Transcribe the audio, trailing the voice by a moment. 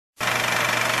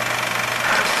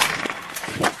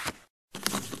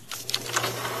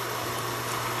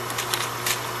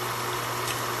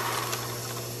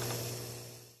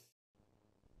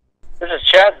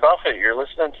Chad Buffett. You're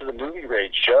listening to the Movie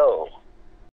Rage Show.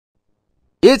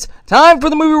 It's time for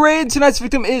the movie raid. Tonight's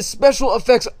victim is special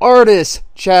effects artist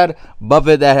Chad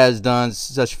Buffett, that has done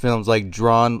such films like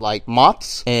Drawn Like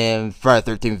Moths and Friday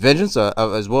the 13th Vengeance,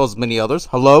 as well as many others.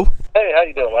 Hello. Hey, how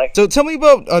you doing, Mike? So tell me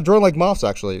about Drawn Like Moths,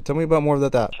 actually. Tell me about more of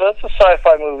that. So it's a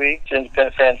sci-fi movie. It's an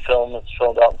independent fan film. It's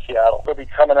filmed out in Seattle. It'll be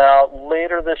coming out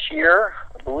later this year,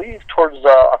 I believe towards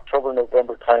October,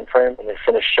 November timeframe when they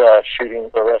finish shooting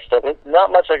the rest of it.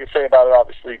 Not much I can say about it,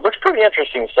 obviously. Looks pretty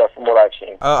interesting stuff from what I've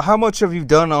seen. How much have you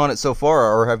done on it so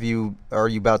far, or are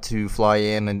you about to fly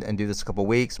in and do this a couple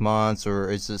weeks, months, or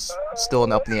is this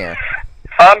still up in the air?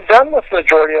 I'm done with the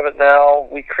majority of it now.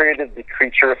 We created the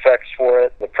creature effects for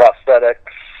it, the prosthetics.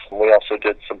 We also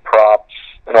did some props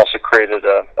and also created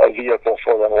a vehicle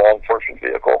for them, a law enforcement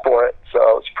vehicle for it.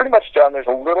 So it's pretty much done. There's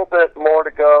a little bit more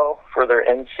to go for their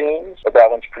end scenes, but that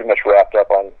one's pretty much wrapped up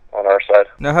on our side.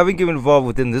 Now, having been involved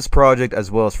within this project as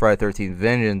well as Friday the 13th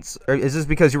Vengeance, is this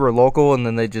because you were local and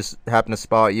then they just happened to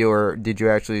spot you, or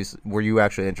were you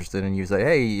actually interested and you say,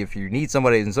 hey, if you need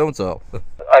somebody in so-and-so?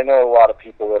 I know a lot of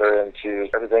people that are into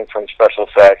everything from special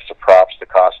effects to props to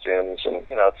costumes, and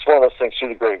it's one of those things through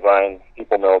the grapevine.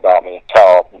 People know about me. That's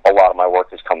how a lot of my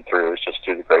work has come through, is just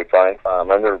through the grapevine. I've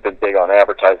never been big on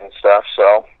advertising stuff,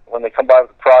 so when they come by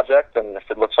with a project, and if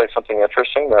it looks like something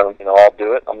interesting, then I'll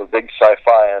do it. I'm a big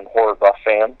sci-fi and horror buff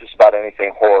fan. Just about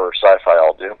anything horror or sci-fi,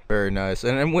 I'll do. Very nice.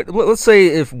 And let's say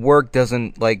if work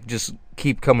doesn't just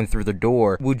keep coming through the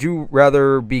door, would you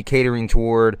rather be catering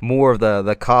toward more of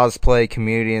the cosplay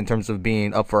community in terms of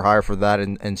being up for hire for that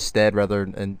instead, rather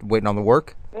than waiting on the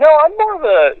work? No, I'm more of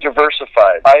a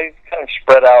diversified. I kind of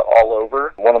spread out all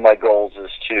over. One of my goals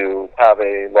is to have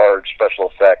a large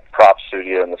special effect prop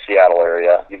studio in the Seattle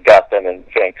area. You've got them in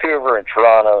Vancouver and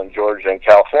Toronto and Georgia and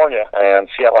California, and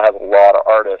Seattle has a lot of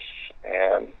artists,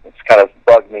 and it's kind of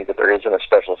bugged me that there isn't a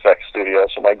special effects studio.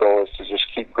 So my goal is to just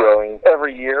keep growing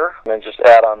every year and then just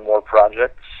add on more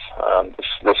projects.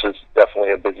 This is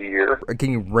definitely a busy year.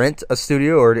 Can you rent a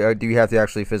studio, or do you have to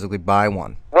actually physically buy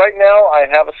one? Right now, I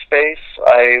have a space.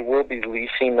 I will be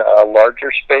leasing a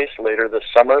larger space later this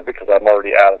summer because I'm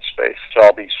already out of space, so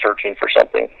I'll be searching for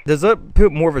something. Does that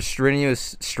put more of a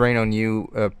strenuous strain on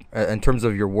you in terms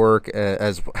of your work,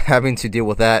 as having to deal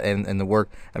with that and the work?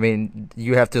 I mean,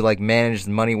 you have to manage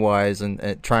money-wise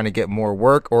and trying to get more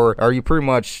work, or are you pretty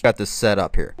much got this set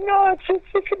up here? No, it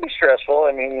can be stressful.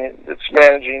 I mean, it's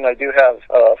managing. I do have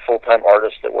a full-time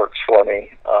artist that works for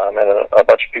me, and a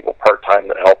bunch of people part-time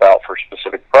that help out for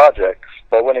specific projects.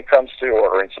 But when it comes to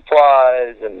ordering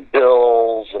supplies and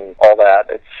bills and all that,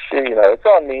 it's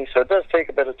on me. So it does take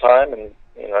a bit of time, and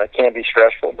it can be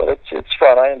stressful, but it's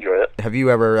fun. I enjoy it. Have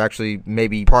you ever actually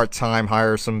maybe part-time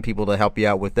hire some people to help you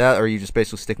out with that, or are you just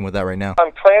basically sticking with that right now?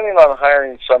 I'm planning on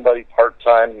hiring somebody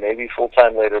part-time, maybe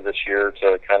full-time later this year,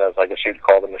 to kind of, I guess you'd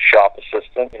call them a shop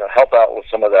assistant, help out with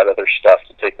some of that other stuff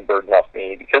to take the burden off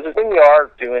me. Because when you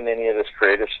are doing any of this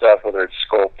creative stuff, whether it's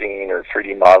sculpting or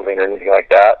 3D modeling or anything like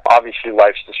that, obviously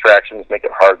life's distractions make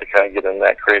it hard to kind of get in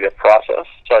that creative process.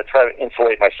 So I try to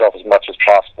insulate myself as much as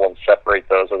possible and separate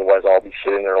those, otherwise I'll be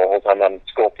sitting there the whole time I'm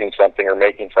sculpting something or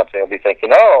making something. I'll be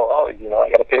thinking, I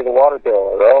got to pay the water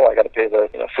bill, or I got to pay the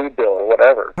food bill, or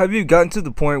whatever. Have you gotten to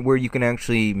the point where you can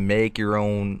actually make your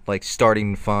own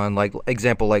starting fund,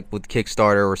 example with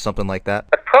Kickstarter or something like that?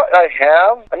 I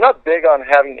have. I'm not big on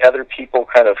having other people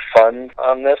kind of fund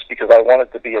on this because I want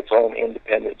it to be its own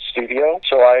independent studio.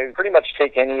 So I pretty much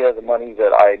take any of the money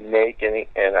that I make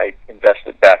and I invest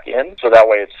it back in. So that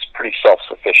way it's pretty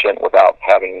self-sufficient without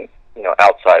having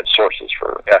outside sources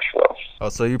for cash flow. Oh,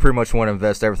 so you pretty much want to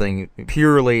invest everything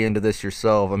purely into this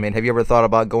yourself. I mean, have you ever thought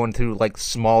about going to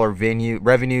smaller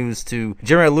revenues to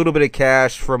generate a little bit of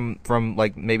cash from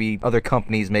maybe other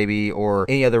companies, or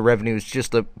any other revenues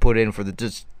just to put in for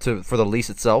the lease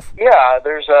itself? Yeah,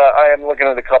 I am looking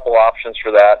at a couple options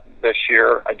for that this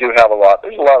year. I do have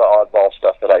there's a lot of oddball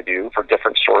stuff that I do for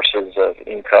different sources of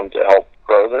income to help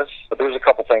grow this. But there's a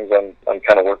couple things I'm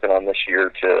kind of working on this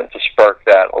year to spark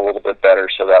that a little bit better,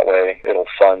 so that way it'll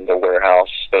fund a warehouse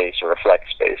space or a flex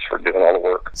space for doing all the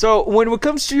work. So when it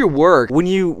comes to your work, when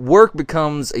your work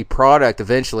becomes a product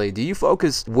eventually, do you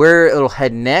focus where it'll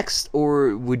head next,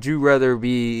 or would you rather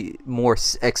be more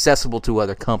accessible to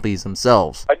other companies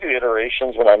themselves? I do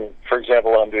iterations for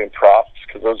example, when I'm doing props,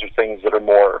 because those are things that are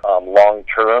more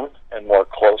long-term. and more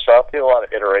close-up. I do a lot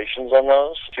of iterations on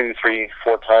those, 2, 3,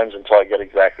 4 times until I get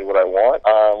exactly what I want.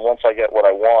 Once I get what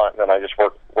I want, then I just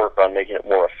work on making it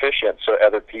more efficient so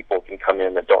other people can come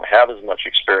in that don't have as much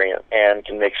experience and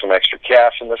can make some extra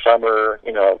cash in the summer,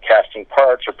 casting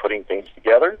parts or putting things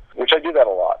together, which I do that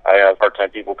a lot. I have part-time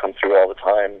people come through all the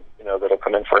time, that'll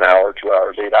come in for an hour, 2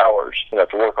 hours, 8 hours,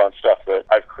 to work on stuff that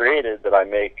I've created that I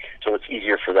make so it's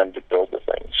easier for them to build the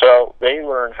thing. So they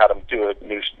learn how to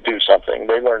do something.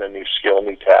 They learn a new skill,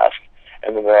 new task,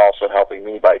 and then they're also helping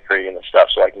me by creating the stuff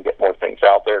so I can get more things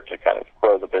out there to kind of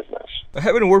grow the business.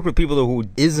 Having to work with people who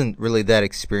isn't really that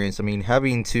experienced, I mean,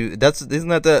 isn't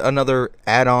that another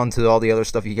add-on to all the other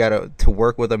stuff you got to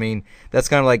work with? I mean, that's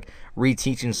kind of like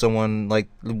reteaching someone like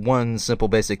one simple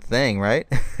basic thing, right?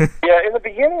 Yeah, in the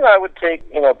beginning I would take,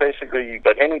 basically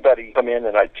let anybody come in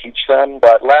and I'd teach them,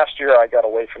 but last year I got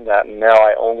away from that and now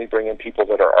I only bring in people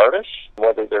that are artists,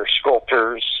 whether they're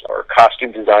sculptors or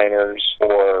costume designers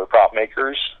or prop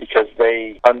makers, because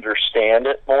they understand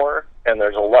it more and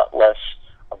there's a lot less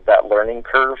of that learning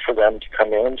curve for them to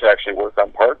come in to actually work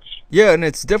on parts. Yeah, and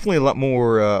it's definitely a lot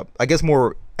more,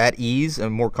 more at ease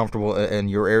and more comfortable in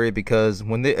your area, because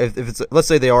when if it's, let's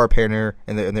say they are a painter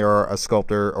and they are a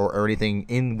sculptor or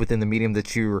anything within the medium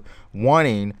that you're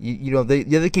wanting,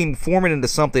 they can form it into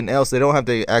something else. They don't have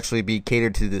to actually be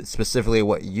catered to specifically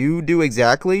what you do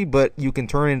exactly, but you can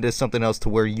turn it into something else to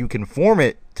where you can form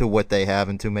it to what they have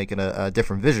and to make it a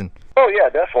different vision. Oh yeah,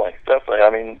 definitely. I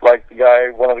mean, like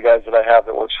one of the guys that I have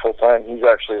that works full time, he's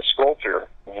actually a sculptor,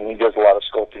 and he does a lot of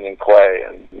sculpting in clay,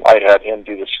 and I had him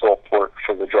do the sculpt work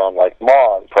for the Drawn Like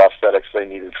Moths prosthetics they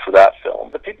needed for that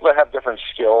film. The people that have different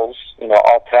skills,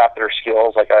 I'll tap their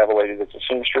skills. Like I have a lady that's a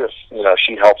seamstress,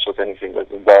 she helps with anything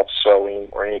that involves sewing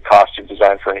or any costume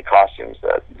design for any costumes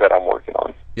that I'm working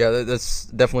on. Yeah, that's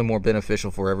definitely more beneficial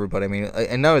for everybody. I mean,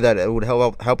 and not only that, it would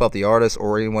help out the artist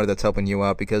or anyone that's helping you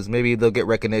out, because maybe they'll get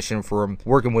recognition from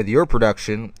working with your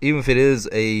production, even if it is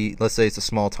let's say it's a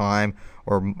small time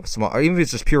or even if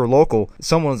it's just pure local.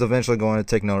 Someone's eventually going to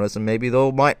take notice, and maybe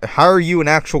might hire you an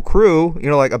actual crew,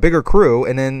 like a bigger crew,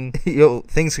 and then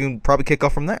things can probably kick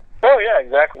off from there. Oh yeah,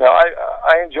 exactly. No,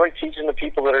 I enjoy teaching the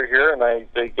people that are here, and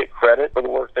they get credit for the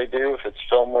work they do. If it's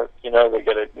film work, they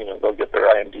get it. They'll get their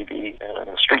IMDb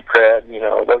and street cred.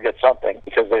 They'll get something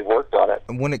because they've worked on it.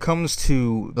 When it comes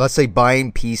to, let's say,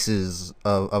 buying pieces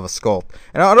of a sculpt,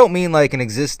 and I don't mean like an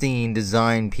existing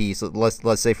design piece.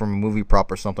 Let's say from a movie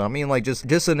prop or something. I mean like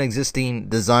just an existing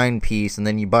design piece, and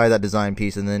then you buy that design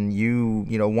piece, and then you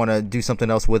want to do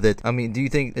something else with it. I mean, do you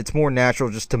think it's more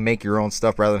natural just to make your own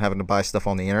stuff rather than having to buy stuff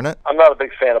on the internet? I'm not a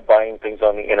big fan of buying things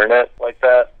on the internet like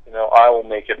that. I will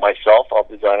make it myself. I'll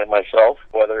design it myself,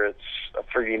 whether it's a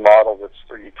 3D model that's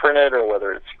 3D printed or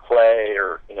whether it's clay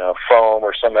or, foam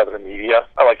or some other media.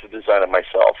 I like to design it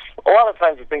myself. A lot of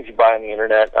times the things you buy on the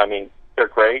internet, I mean, they're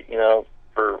great,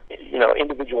 for,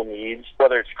 individual needs,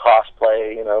 whether it's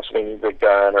cosplay, somebody needs a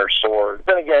gun or sword.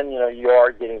 Then again, you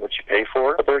are getting what you pay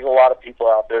for. But there's a lot of people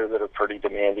out there that are pretty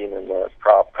demanding in the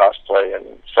prop, cosplay, and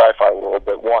sci-fi world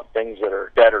that want things that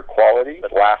are better quality,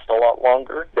 that last a lot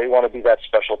longer. They want to be that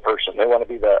special person. They want to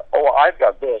be I've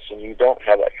got this and you don't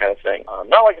have that kind of thing.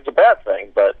 Not like it's a bad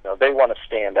thing, but they want to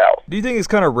stand out. Do you think it's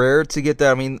kind of rare to get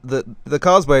that? I mean, the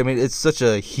cosplay, I mean, it's such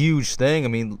a huge thing. I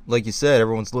mean, like you said,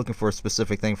 everyone's looking for a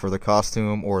specific thing for their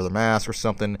costume or the mask or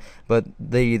something, but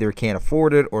they either can't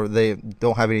afford it or they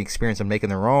don't have any experience in making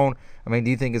their own. I mean,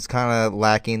 do you think it's kind of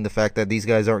lacking the fact that these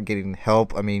guys aren't getting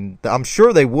help? I mean, I'm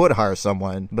sure they would hire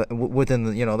someone, but within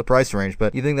the price range.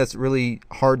 But you think that's really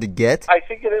hard to get? I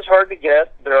think it is hard to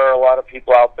get. There are a lot of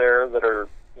people out there that are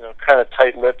kind of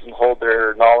tight-lipped and hold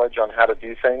their knowledge on how to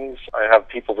do things. I have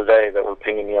people today that were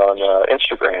pinging me on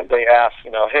Instagram. They ask,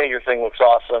 hey, your thing looks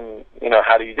awesome.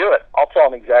 How do you do it? I'll tell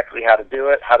them exactly how to do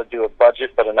it, how to do a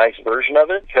budget, but a nice version of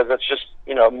it, because it's just,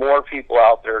 more people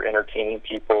out there entertaining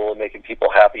people and making people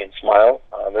happy and smile.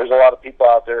 There's a lot of people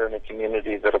out there in the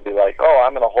community that'll be like, oh,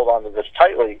 I'm going to hold on to this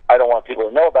tightly. I don't want people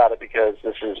to know about it because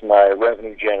this is my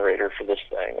revenue generator for this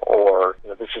thing, or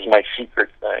this is my secret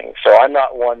thing. So I'm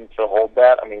not one to hold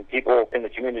that. I mean, people in the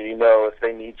community know if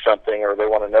they need something or they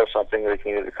want to know something, they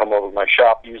can either come over to my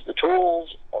shop, use the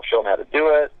tools, I'll show them how to do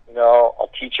it, I'll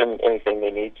teach them anything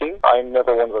they need to. I'm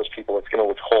never one of those people that's going to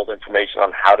withhold information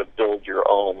on how to build your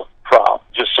own prop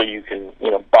just so you can,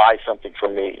 buy something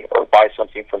from me or buy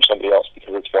something from somebody else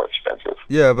because it's more expensive.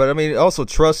 Yeah, but I mean, also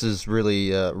trust is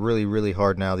really, really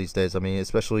hard now these days. I mean,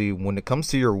 especially when it comes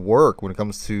to your work, when it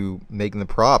comes to making the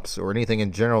props or anything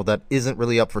in general that isn't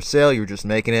really up for sale. You're just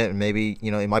making it, and maybe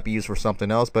it might be used for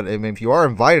something else. But I mean, if you are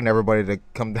inviting everybody to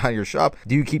come down to your shop,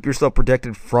 do you keep yourself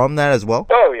protected from that as well?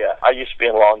 Oh yeah. I used to be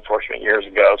in law enforcement years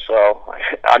ago, so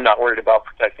I'm not worried about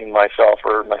protecting myself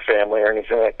or my family or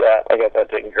anything like that. I got that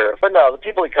taken care of. But no, the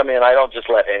people that come in, I don't just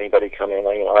let anybody come in.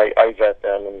 I vet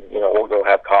them, and we'll go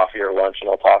have coffee or lunch, and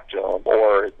I'll talk to them,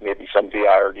 or maybe somebody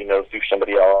I already know through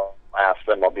somebody else. Ask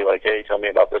them, I'll be like, hey, tell me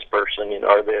about this person,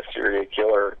 are they a serial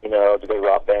killer, do they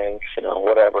rob banks,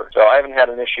 whatever. So I haven't had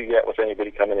an issue yet with anybody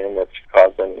coming in that's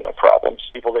caused any problems.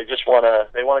 People, they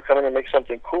want to come in and make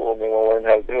something cool, and they want to learn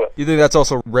how to do it. You think that's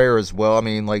also rare as well? I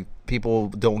mean, like, people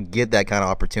don't get that kind of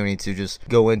opportunity to just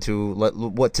go into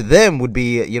what to them would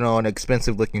be, an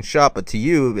expensive looking shop, but to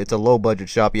you, it's a low budget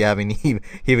shop you haven't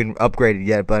even upgraded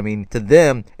yet. But I mean, to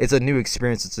them, it's a new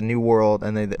experience, it's a new world,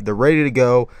 and they're ready to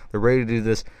go, they're ready to do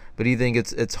this. But do you think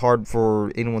it's hard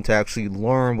for anyone to actually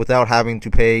learn without having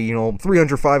to pay, $300,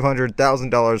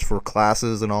 $500,000 for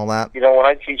classes and all that? When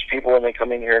I teach people when they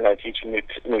come in here and I teach them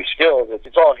new skills,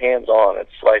 it's all hands-on.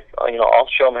 It's like, I'll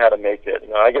show them how to make it.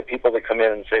 I get people that come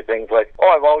in and say things like,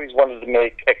 oh, I've always wanted to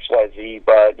make XYZ,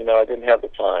 but, I didn't have the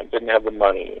time, didn't have the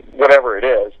money, whatever it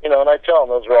is. And I tell them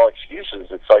those are all excuses.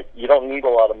 It's like, you don't need a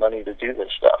lot of money to do this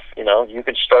stuff. You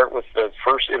can start with the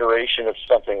first iteration of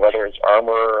something, whether it's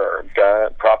armor or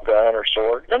prop gun or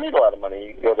sword. You don't need a lot of money.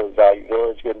 You can go to the Value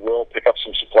Village, Goodwill, pick up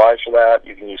some supplies for that.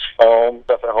 You can use foam,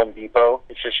 stuff at Home Depot.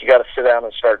 It's just you got to sit down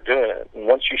and start doing it. And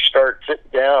once you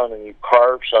sit down and you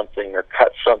carve something or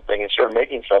cut something and start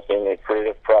making something, the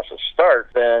creative process starts,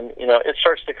 then, it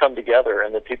starts to come together,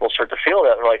 and then people start to feel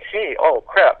that. They're like, hey, oh,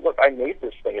 crap, look, I made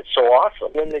this thing. It's so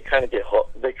awesome. Then they kind of get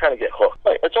hooked.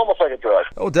 It's almost like a drug.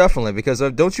 Oh, definitely, because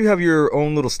don't you have your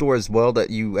own little store as well that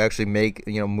you actually make,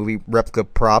 movie replica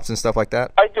props and stuff like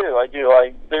that? I do.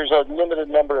 There's a limited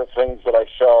number of things that I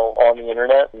sell on the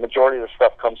internet. The majority of the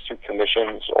stuff comes through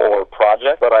commissions or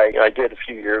projects, but I did a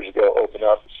few years ago open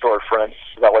up storefronts.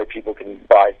 That way people can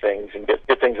buy things and get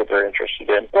things that they're interested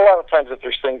in. A lot of times if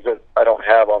there's things that I don't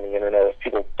have on the internet, if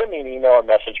people send me an email or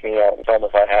message me, I'll tell them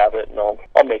if I have it, and I'll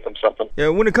make them something. Yeah,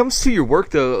 when it comes to your work,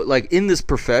 though, like in this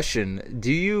profession,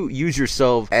 do you use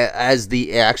yourself as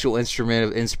the actual instrument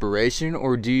of inspiration,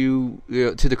 or do you,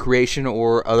 to the creation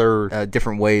or other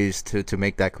different ways to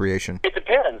make that creation? It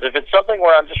depends. If it's something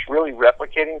where I'm just really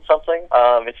replicating something,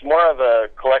 it's more of a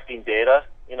collecting data.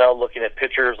 Looking at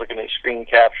pictures, looking at screen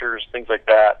captures, things like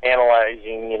that,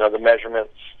 analyzing, the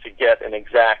measurements to get an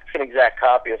exact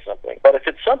copy of something. But if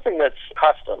it's something that's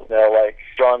custom, like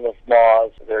drawn with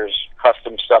Moths, there's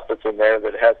custom stuff that's in there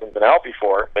that hasn't been out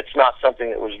before. It's not something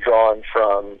that was drawn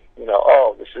from,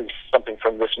 oh, this is something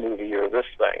from this movie or this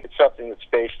thing. It's something that's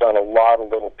based on a lot of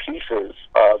little pieces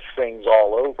of things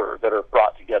all over that are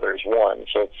brought together as one.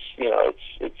 So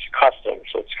it's custom,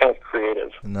 so it's kind of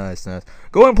creative. Nice.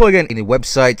 Go ahead and plug in any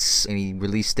websites, any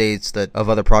release dates of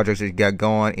other projects that you got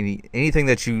going, anything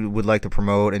that you would like to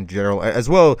promote in general, as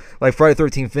well, like Friday the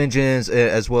 13th Vengeance,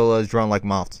 as well as Drawn Like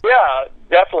Moths. Yeah,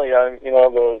 definitely.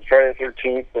 The Friday the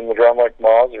 13th and the Drawn Like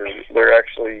Moths they're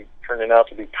actually turning out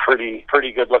to be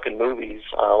pretty good looking movies.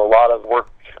 A lot of work,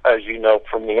 as you know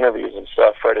from the interviews and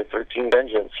stuff. Friday the 13th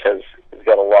Vengeance has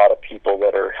got a lot of people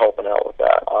that are helping out with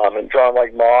that. And Drawn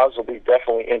Like Moths will be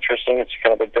definitely interesting. It's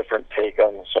kind of a different take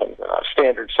on some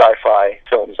standard sci-fi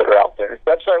films that are out there.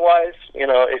 Website-wise,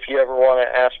 if you ever want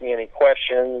to ask me any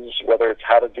questions, whether it's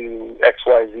how to do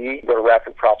XYZ, go to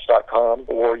raptorprops.com,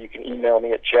 or you can email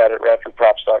me at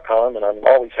chad@raptorprops.com, and I'm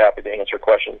always happy to answer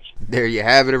questions. There you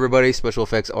have it, everybody. Special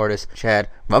effects artist Chad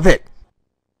Buffett.